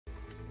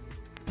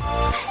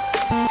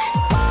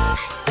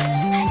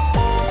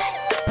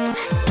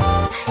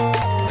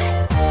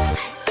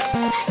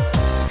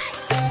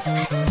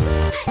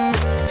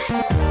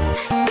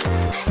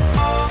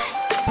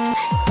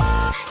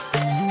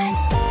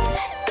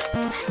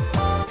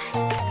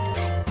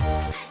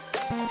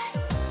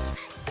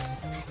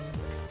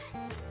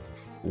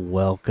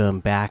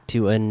Welcome back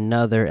to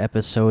another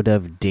episode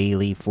of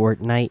Daily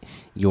Fortnite,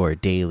 your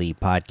daily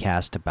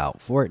podcast about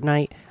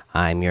Fortnite.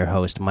 I'm your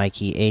host,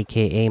 Mikey,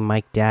 aka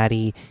Mike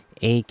Daddy,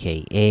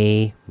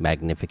 aka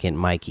Magnificent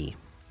Mikey.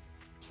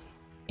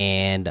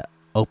 And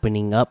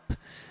opening up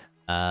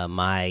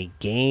my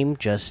game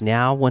just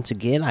now, once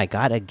again, I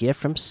got a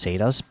gift from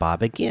Sados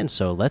Bob again.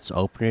 So let's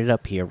open it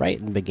up here right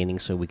in the beginning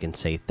so we can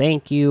say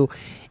thank you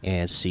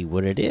and see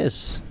what it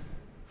is.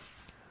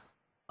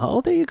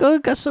 Oh, there you go.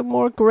 Got some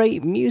more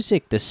great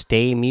music. The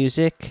Stay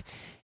music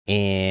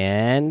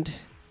and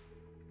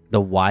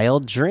the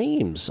Wild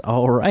Dreams.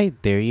 All right,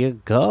 there you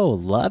go.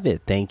 Love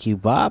it. Thank you,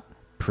 Bob.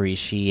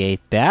 Appreciate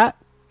that.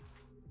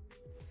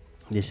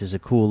 This is a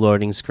cool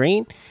loading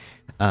screen.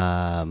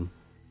 Let's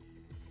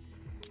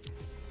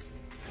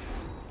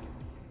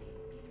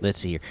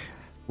see here.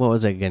 What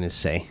was I going to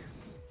say?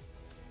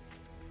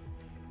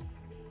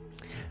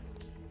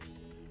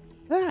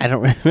 I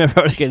don't remember what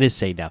I was going to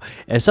say now.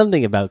 There's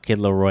something about Kid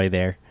Leroy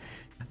there.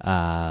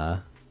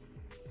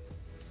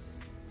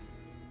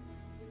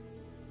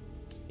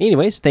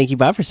 Anyways, thank you,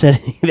 Bob, for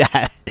sending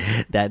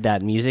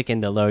that music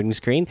in the loading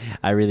screen.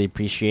 I really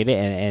appreciate it,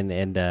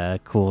 and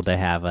cool to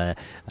have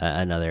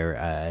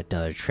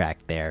another track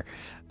there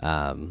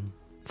from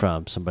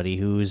somebody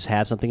who's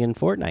had something in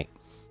Fortnite.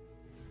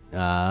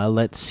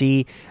 Let's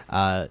see.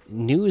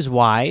 News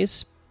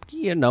wise,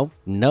 no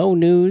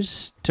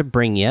news to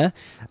bring you.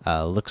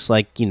 Looks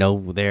like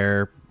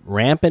they're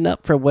ramping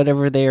up for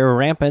whatever they're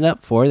ramping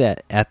up for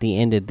that at the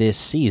end of this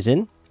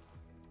season.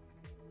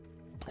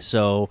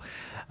 So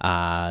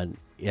kind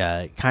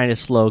of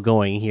slow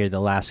going here the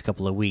last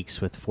couple of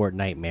weeks with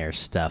Fortnitemares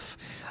stuff.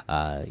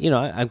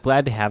 I'm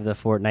glad to have the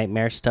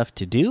Fortnitemares stuff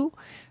to do,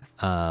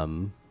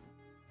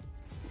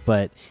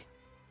 but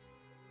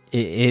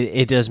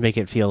it does make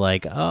it feel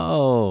like,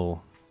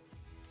 oh,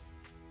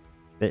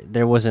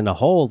 there wasn't a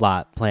whole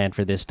lot planned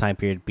for this time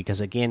period,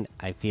 because again,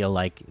 I feel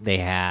like they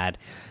had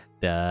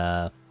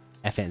the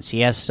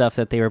FNCS stuff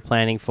that they were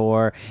planning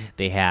for.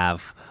 They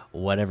have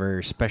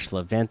whatever special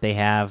event they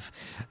have,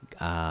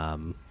 at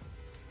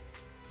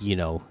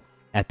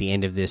the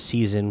end of this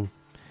season,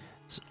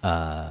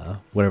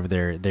 whatever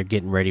they're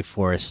getting ready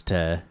for us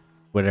to,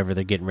 whatever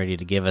they're getting ready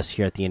to give us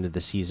here at the end of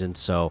the season.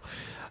 So,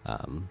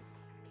 the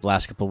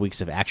last couple of weeks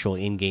of actual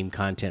in-game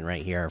content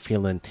right here are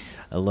feeling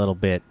a little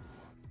bit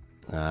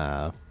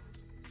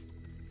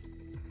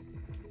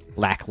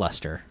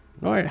lackluster.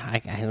 Or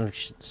I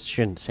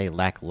shouldn't say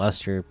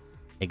lackluster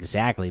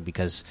exactly,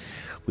 because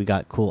we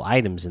got cool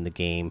items in the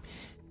game.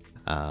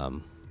 But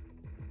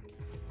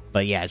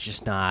yeah, it's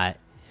just not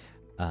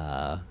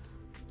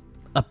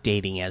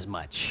updating as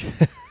much,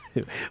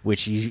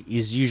 which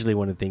is usually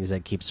one of the things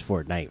that keeps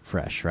Fortnite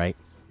fresh, right?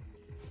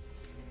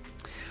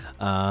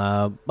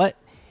 But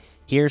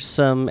here's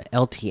some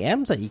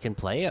LTMs that you can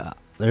play.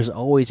 There's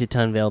always a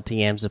ton of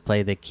LTMs to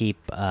play that keep,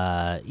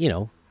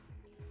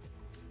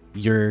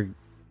 your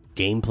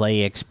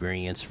gameplay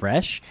experience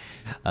fresh.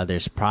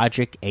 There's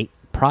Project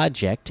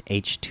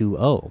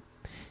H2O,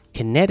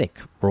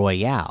 Kinetic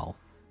Royale,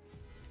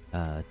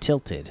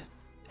 Tilted,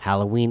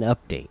 Halloween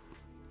Update,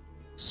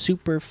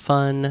 Super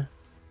Fun,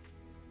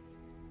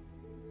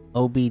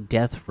 OB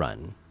Death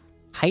Run,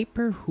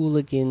 Hyper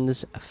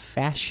Hooligans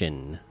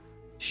Fashion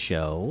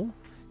Show,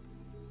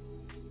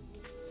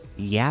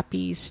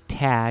 Yappy's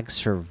Tag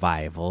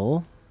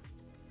Survival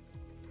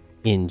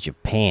in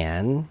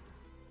Japan,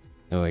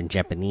 or in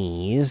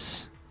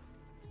Japanese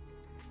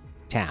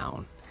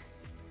Town,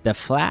 The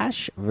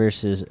Flash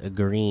versus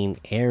Green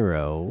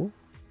Arrow,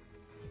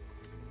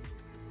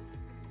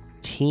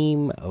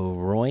 Team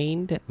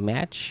Roind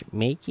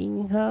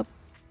Matchmaking Hub,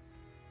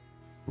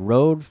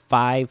 Road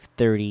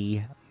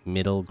 530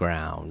 Middle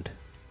Ground,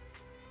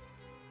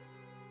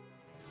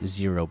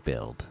 Zero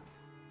Build.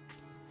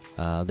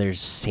 There's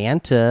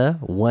Santa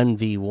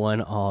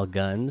 1v1 all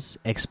guns,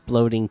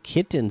 Exploding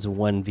Kittens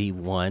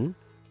 1v1,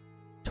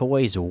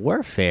 Toys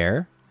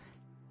Warfare,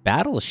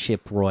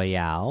 Battleship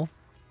Royale,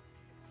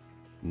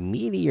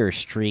 Meteor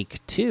Streak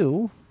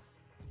 2,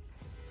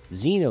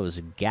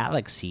 Xeno's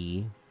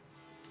Galaxy,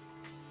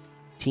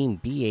 Team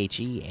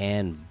BHE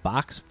and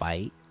Box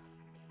Fight,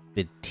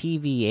 the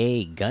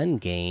TVA Gun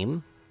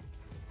Game,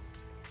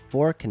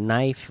 Fork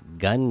Knife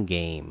Gun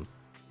Game.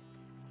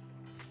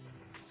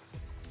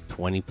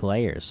 20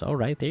 players. All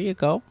right, there you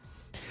go.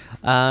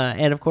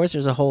 And of course,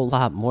 there's a whole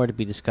lot more to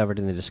be discovered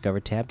in the Discover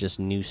tab. Just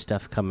new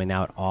stuff coming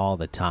out all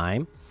the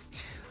time.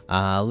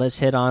 Let's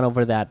head on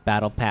over to that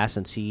Battle Pass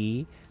and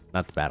see.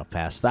 Not the Battle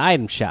Pass, the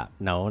item shop.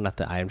 No, not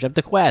the item shop.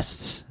 The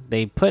quests.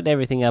 They put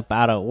everything up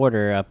out of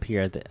order up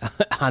here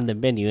on the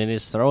menu, and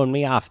it's throwing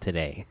me off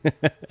today.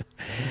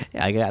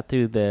 I got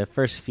through the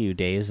first few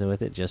days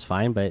with it just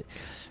fine, but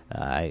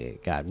I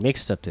got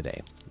mixed up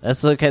today.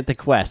 Let's look at the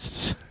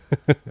quests.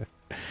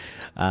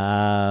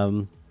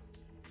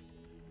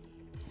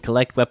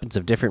 Collect weapons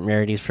of different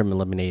rarities from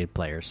eliminated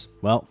players.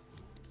 Well,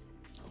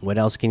 what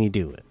else can you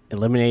do?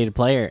 Eliminated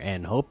player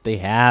and hope they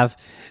have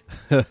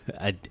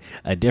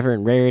a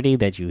different rarity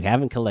that you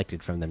haven't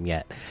collected from them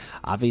yet.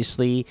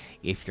 Obviously,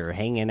 if you're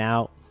hanging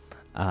out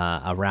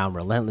around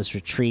Relentless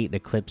Retreat,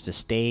 Eclipse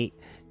Estate,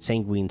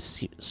 Sanguine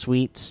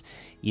Suites,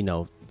 you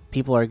know,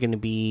 people are going to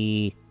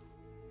be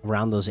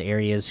around those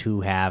areas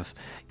who have,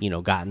 you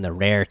know, gotten the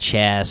rare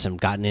chests and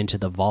gotten into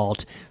the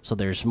vault. So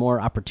there's more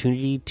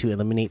opportunity to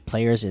eliminate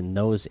players in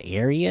those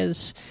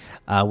areas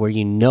where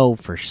you know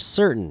for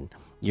certain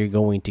you're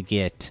going to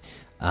get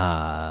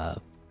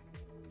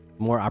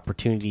more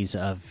opportunities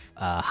of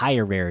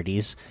higher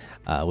rarities,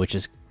 which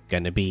is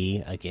going to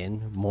be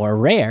again more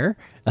rare.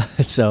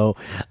 So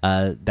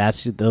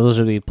those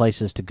are the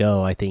places to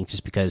go, I think,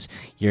 just because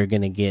you're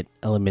going to get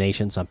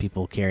eliminations on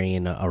people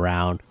carrying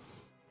around,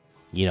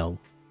 you know,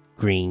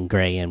 green,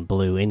 gray, and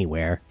blue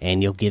anywhere,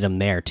 and you'll get them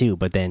there too.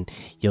 But then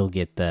you'll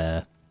get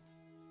the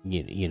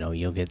you know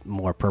you'll get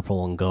more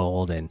purple and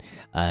gold and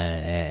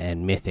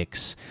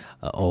mythics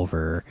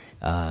over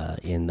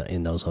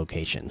in those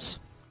locations.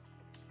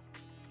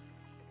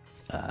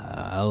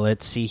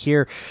 Let's see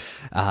here.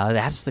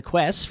 That's the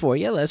quest for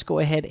you. Let's go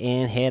ahead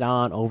and head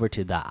on over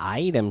to the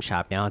item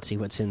shop now and see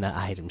what's in the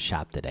item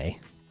shop today.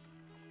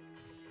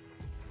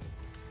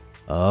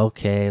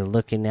 Okay,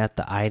 looking at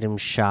the item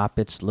shop,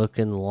 it's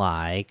looking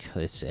like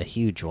it's a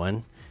huge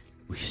one.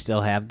 We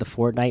still have the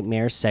Fortnite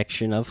Mare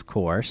section, of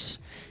course.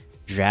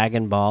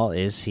 Dragon Ball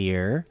is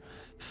here.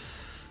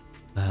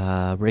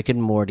 Rick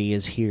and Morty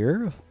is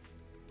here.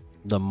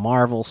 The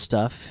Marvel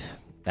stuff,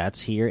 that's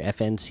here.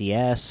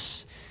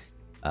 FNCS,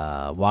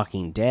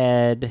 Walking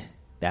Dead,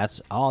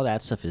 that's all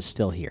that stuff is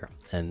still here.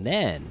 And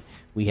then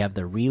we have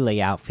the Relay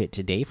outfit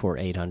today for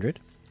 800.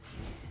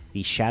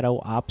 The Shadow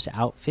Ops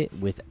outfit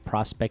with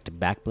Prospect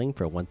Backbling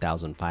for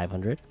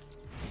 1,500.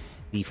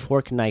 The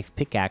Fork Knife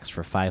Pickaxe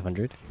for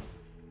 500.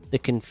 The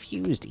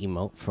Confused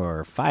emote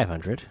for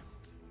 500.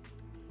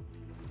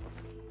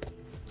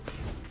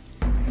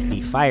 The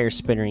Fire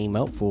Spinner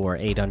emote for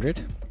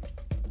 800.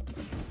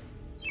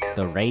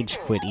 The Rage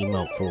Quit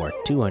emote for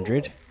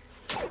 200.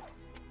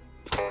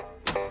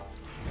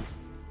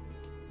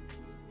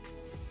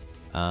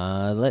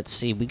 Let's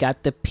see, we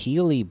got the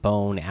Peely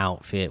Bone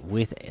outfit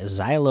with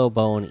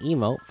Xylobone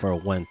emote for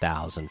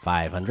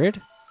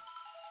 1,500.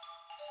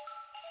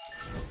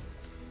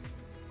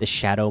 The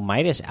Shadow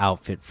Midas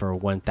outfit for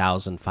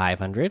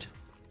 1,500.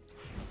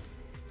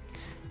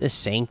 The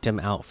Sanctum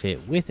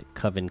outfit with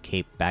Coven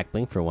Cape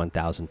Backbling for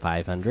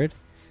 1,500.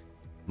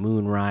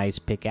 Moonrise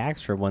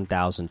Pickaxe for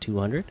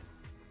 1,200.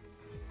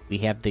 We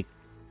have the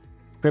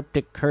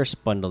Cryptic Curse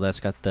bundle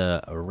that's got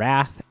the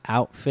Wrath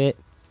outfit,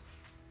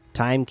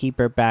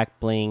 Timekeeper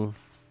Backbling,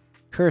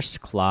 Cursed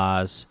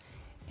Claws,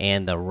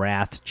 and the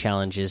Wrath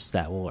challenges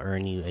that will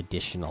earn you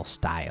additional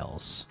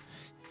styles.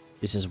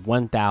 This is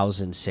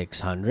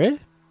 1,600.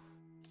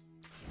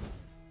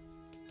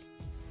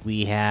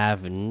 We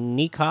have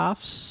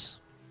Nikof's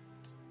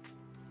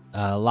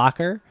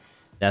locker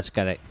that's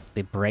got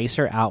the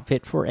Bracer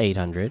outfit for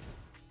 800,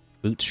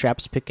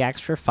 Bootstraps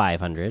Pickaxe for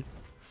 500,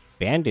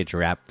 Bandage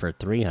Wrap for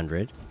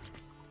 300,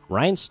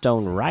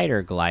 Rhinestone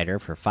Rider Glider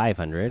for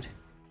 500.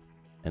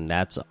 And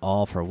that's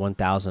all for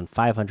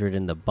 1,500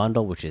 in the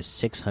bundle, which is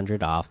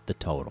 600 off the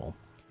total.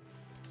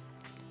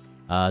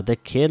 The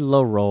Kid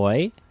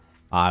Leroy,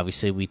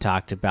 obviously we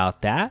talked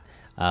about that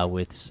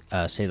with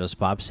Sados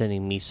Bob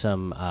sending me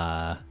some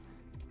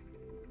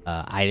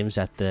items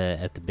at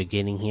the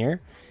beginning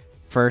here.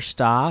 First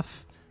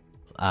off,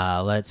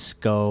 let's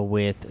go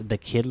with the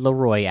Kid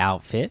Leroy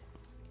outfit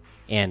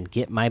and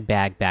get my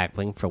bag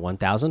backbling for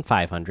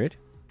 1,500.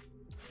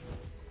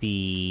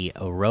 The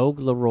Rogue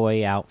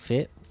Leroy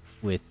outfit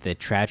with the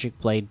Tragic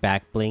Blade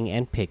Backbling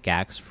and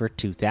Pickaxe for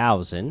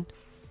 2,000.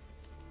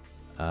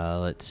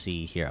 Let's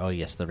see here. Oh,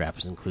 yes, the wrap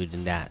is included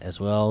in that as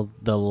well.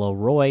 The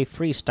Leroy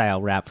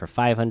Freestyle wrap for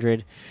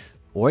 500.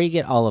 Or you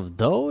get all of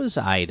those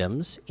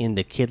items in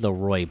the Kid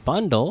Leroy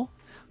bundle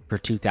for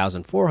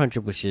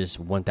 2,400, which is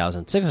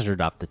 1,600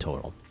 off the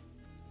total.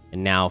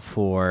 And now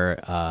for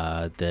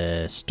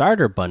the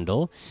starter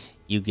bundle,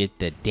 you get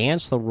the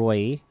Dance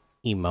Leroy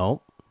emote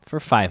for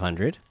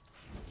 500.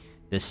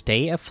 The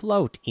Stay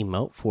Afloat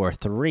emote for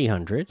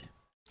 300.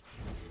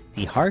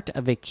 The Heart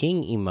of a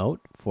King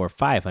emote for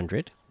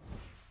 500.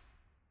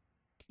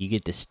 You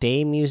get the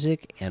Stay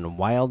Music and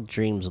Wild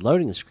Dreams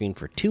loading screen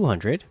for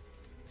 200.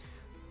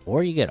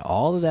 Or you get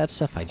all of that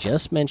stuff I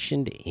just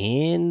mentioned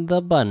in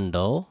the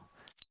bundle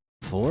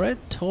for a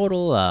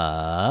total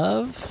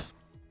of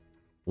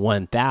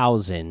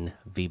 1,000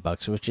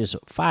 V-Bucks, which is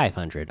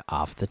 500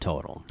 off the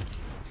total.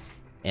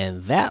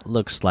 And that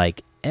looks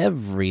like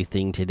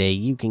everything today.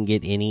 You can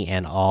get any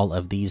and all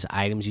of these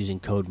items using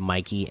code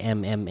Mikey,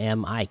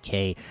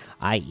 MMMIKIE,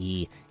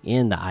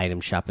 in the item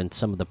shop, and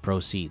some of the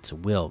proceeds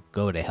will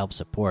go to help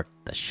support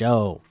the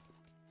show.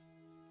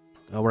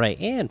 All right,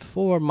 and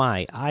for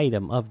my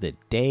item of the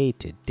day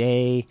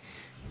today,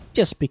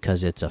 just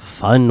because it's a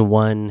fun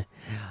one.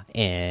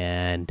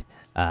 And,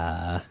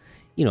 I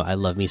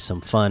love me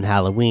some fun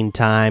Halloween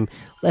time.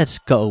 Let's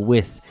go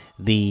with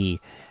the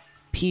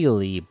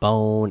Peely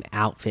Bone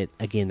outfit.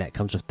 Again, that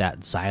comes with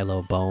that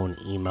Xylo Bone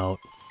emote.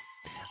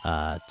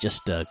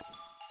 Just a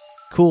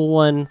cool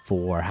one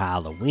for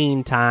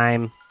Halloween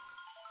time.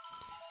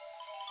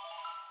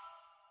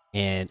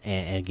 And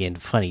again,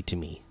 funny to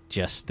me.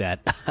 Just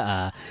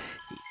that,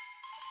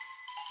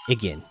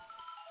 again,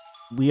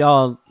 we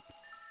all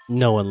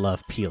know and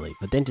love Peely,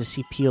 but then to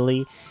see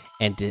Peely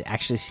and to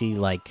actually see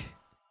like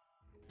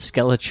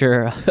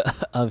skeleture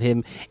of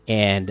him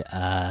and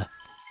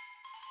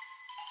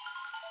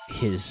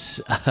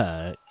his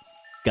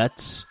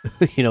guts,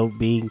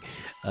 being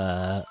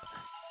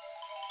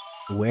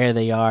where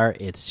they are,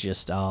 it's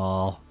just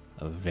all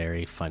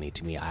very funny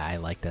to me. I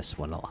like this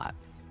one a lot.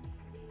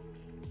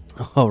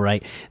 All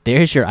right,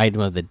 there's your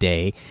item of the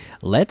day.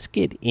 Let's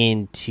get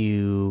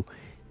into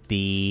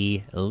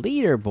the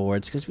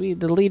leaderboards because the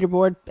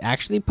leaderboard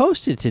actually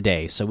posted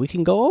today, so we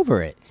can go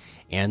over it.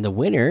 And the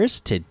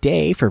winners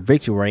today for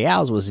Victory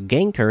Royales was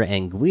Genker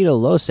and Guido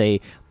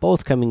Lose,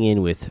 both coming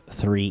in with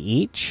 3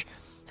 each.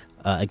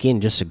 Again,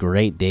 just a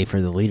great day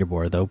for the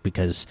leaderboard though,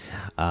 because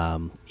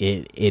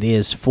it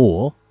is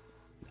full.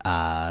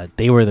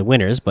 They were the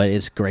winners, but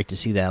it's great to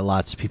see that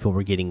lots of people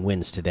were getting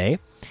wins today.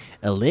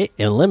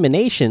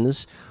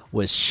 Eliminations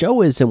was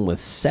Showism with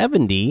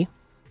 70.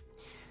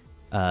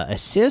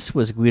 Assists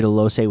was Guido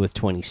Lose with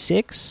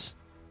 26.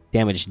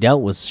 Damage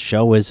dealt was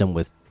Showism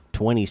with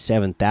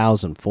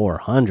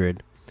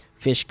 27,400.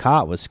 Fish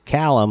caught was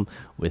Callum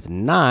with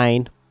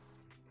 9.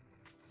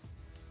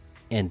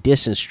 And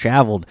distance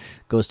traveled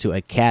goes to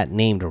a cat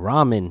named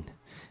Ramen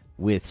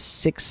with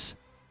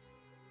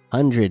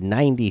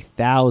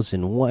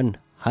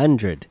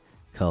 690,100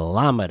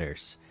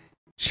 kilometers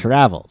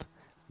traveled.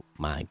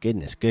 My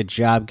goodness, good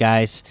job,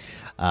 guys.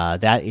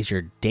 That is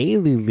your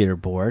daily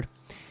leaderboard.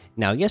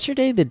 Now,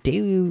 yesterday the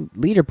daily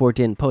leaderboard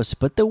didn't post,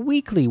 but the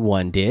weekly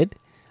one did.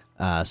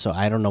 So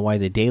I don't know why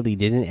the daily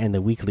didn't and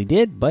the weekly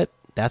did, but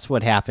that's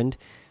what happened.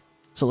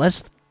 So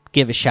let's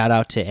give a shout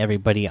out to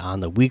everybody on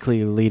the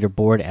weekly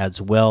leaderboard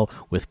as well,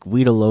 with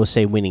Guido Lose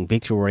winning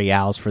Victory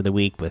Royales for the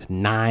week with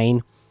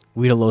 9.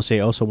 Guido Lose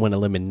also won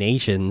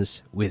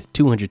eliminations with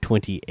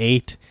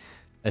 228.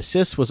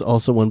 Assist was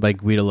also won by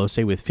Guido Lose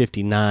with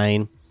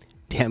 59.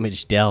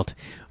 Damage dealt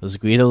was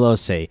Guido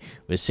Lose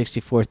with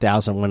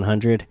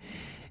 64,100.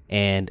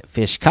 And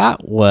fish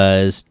caught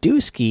was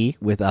Dusky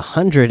with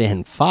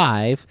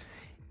 105.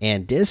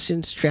 And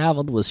distance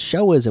traveled was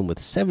Showism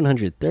with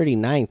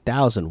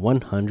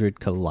 739,100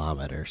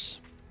 kilometers.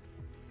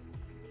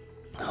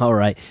 All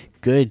right.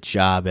 Good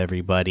job,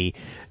 everybody.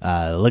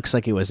 Looks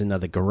like it was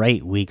another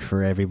great week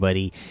for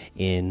everybody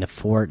in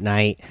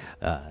Fortnite.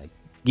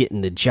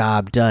 Getting the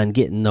job done,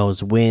 getting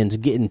those wins,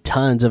 getting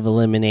tons of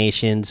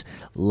eliminations.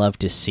 Love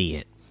to see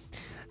it.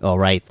 All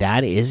right,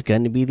 that is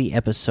going to be the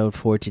episode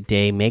for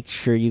today. Make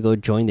sure you go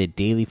join the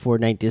Daily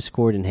Fortnite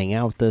Discord and hang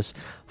out with us.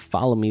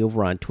 Follow me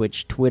over on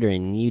Twitch, Twitter,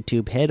 and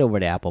YouTube. Head over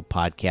to Apple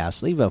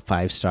Podcasts. Leave a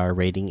 5-star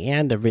rating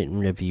and a written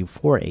review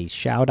for a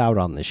shout-out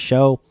on the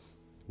show.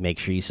 Make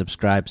sure you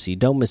subscribe so you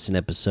don't miss an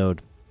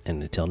episode.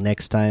 And until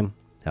next time,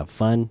 have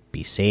fun,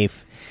 be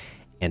safe,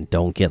 and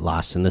don't get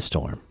lost in the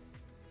storm.